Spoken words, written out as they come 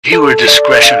Viewer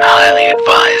discretion highly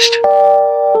advised.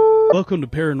 Welcome to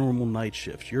Paranormal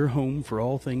Nightshift, your home for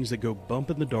all things that go bump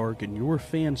in the dark and your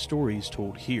fan stories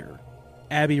told here.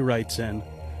 Abby writes in,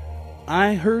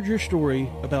 I heard your story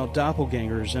about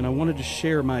doppelgangers and I wanted to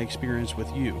share my experience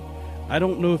with you. I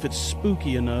don't know if it's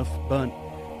spooky enough, but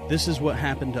this is what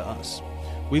happened to us.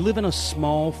 We live in a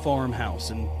small farmhouse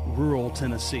in rural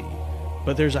Tennessee,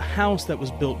 but there's a house that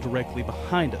was built directly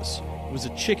behind us. It was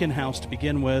a chicken house to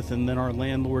begin with, and then our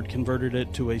landlord converted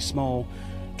it to a small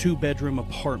 2-bedroom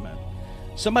apartment.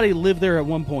 Somebody lived there at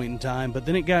one point in time, but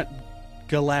then it got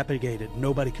dilapidated.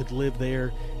 Nobody could live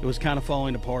there. It was kind of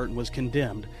falling apart and was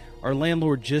condemned. Our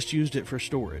landlord just used it for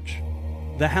storage.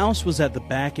 The house was at the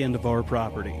back end of our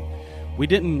property. We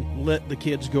didn't let the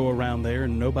kids go around there,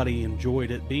 and nobody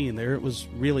enjoyed it being there. It was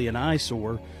really an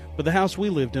eyesore, but the house we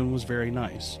lived in was very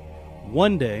nice.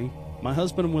 One day, my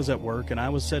husband was at work, and I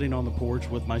was sitting on the porch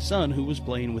with my son, who was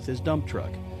playing with his dump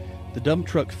truck. The dump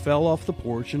truck fell off the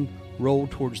porch and rolled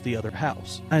towards the other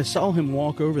house. I saw him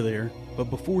walk over there,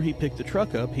 but before he picked the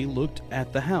truck up, he looked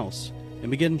at the house and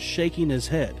began shaking his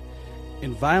head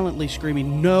and violently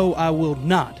screaming, "No, I will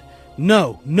not!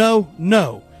 No, no,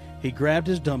 no!" He grabbed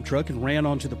his dump truck and ran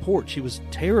onto the porch. He was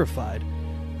terrified.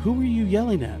 "Who were you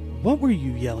yelling at? What were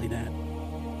you yelling at?"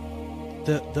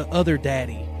 The other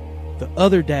daddy. The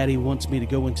other daddy wants me to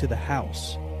go into the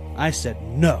house. I said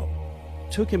no.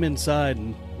 Took him inside,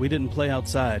 and we didn't play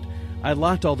outside. I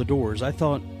locked all the doors. I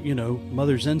thought,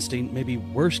 mother's instinct, maybe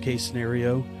worst case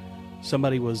scenario,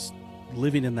 somebody was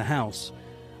living in the house.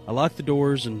 I locked the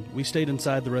doors, and we stayed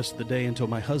inside the rest of the day until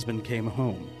my husband came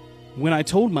home. When I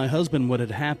told my husband what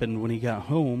had happened when he got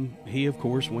home, he, of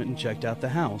course, went and checked out the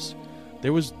house.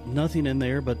 There was nothing in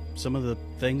there but some of the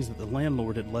things that the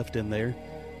landlord had left in there.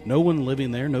 No one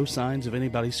living there, no signs of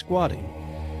anybody squatting.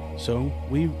 So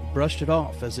we brushed it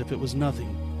off as if it was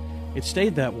nothing. It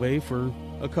stayed that way for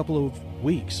a couple of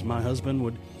weeks. My husband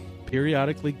would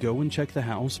periodically go and check the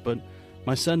house, but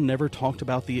my son never talked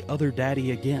about the other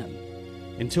daddy again.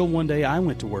 Until one day I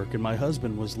went to work and my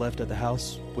husband was left at the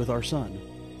house with our son.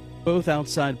 Both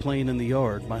outside playing in the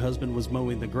yard. My husband was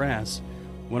mowing the grass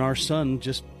when our son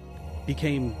just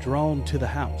became drawn to the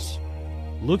house,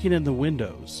 looking in the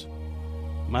windows.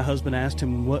 My husband asked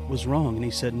him what was wrong, and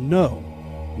he said, no,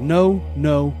 no,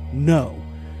 no, no.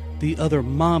 The other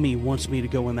mommy wants me to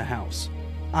go in the house.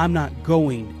 I'm not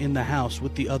going in the house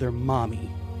with the other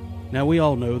mommy. Now, we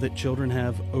all know that children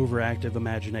have overactive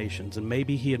imaginations, and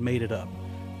maybe he had made it up.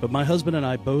 But my husband and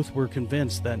I both were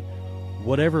convinced that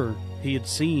whatever he had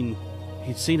seen,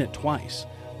 he'd seen it twice.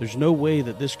 There's no way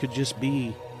that this could just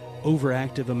be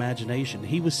overactive imagination.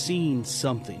 He was seeing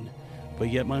something. But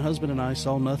yet my husband and I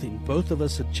saw nothing. Both of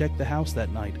us had checked the house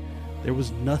that night. There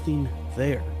was nothing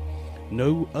there.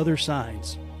 No other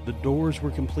signs. The doors were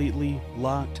completely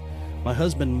locked. My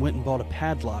husband went and bought a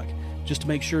padlock just to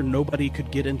make sure nobody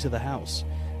could get into the house.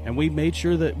 And we made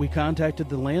sure that we contacted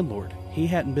the landlord. He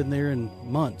hadn't been there in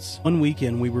months. One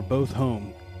weekend we were both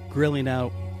home, grilling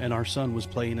out, and our son was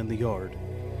playing in the yard.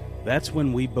 That's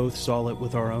when we both saw it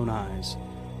with our own eyes.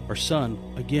 Our son,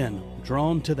 again,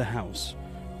 drawn to the house.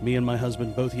 Me and my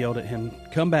husband both yelled at him,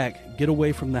 "Come back, get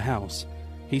away from the house."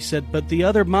 He said, "But the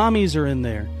other mommies are in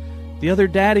there. The other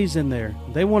daddy's in there.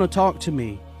 They want to talk to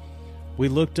me." We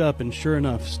looked up, and sure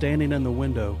enough, standing in the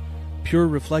window, pure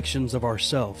reflections of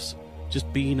ourselves,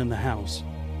 just being in the house.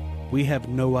 We have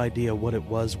no idea what it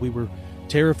was. We were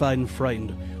terrified and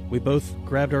frightened. We both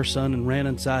grabbed our son and ran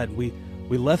inside. We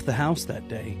left the house that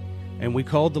day, and we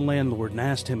called the landlord and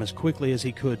asked him as quickly as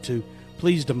he could to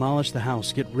please demolish the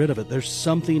house, get rid of it. There's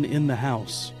something in the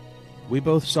house. We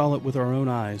both saw it with our own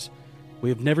eyes. We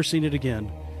have never seen it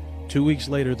again. 2 weeks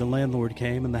later, the landlord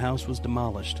came and the house was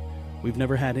demolished. We've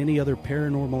never had any other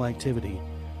paranormal activity,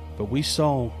 but we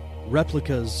saw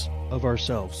replicas of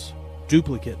ourselves,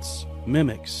 duplicates,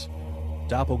 mimics,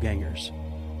 doppelgangers,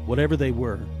 whatever they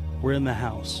were in the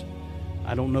house.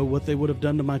 I don't know what they would have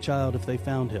done to my child if they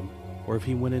found him, or if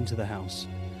he went into the house.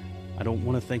 I don't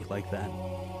want to think like that.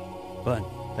 But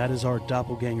that is our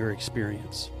doppelganger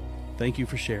experience. Thank you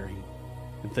for sharing,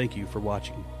 and thank you for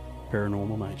watching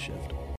Paranormal Night Shift.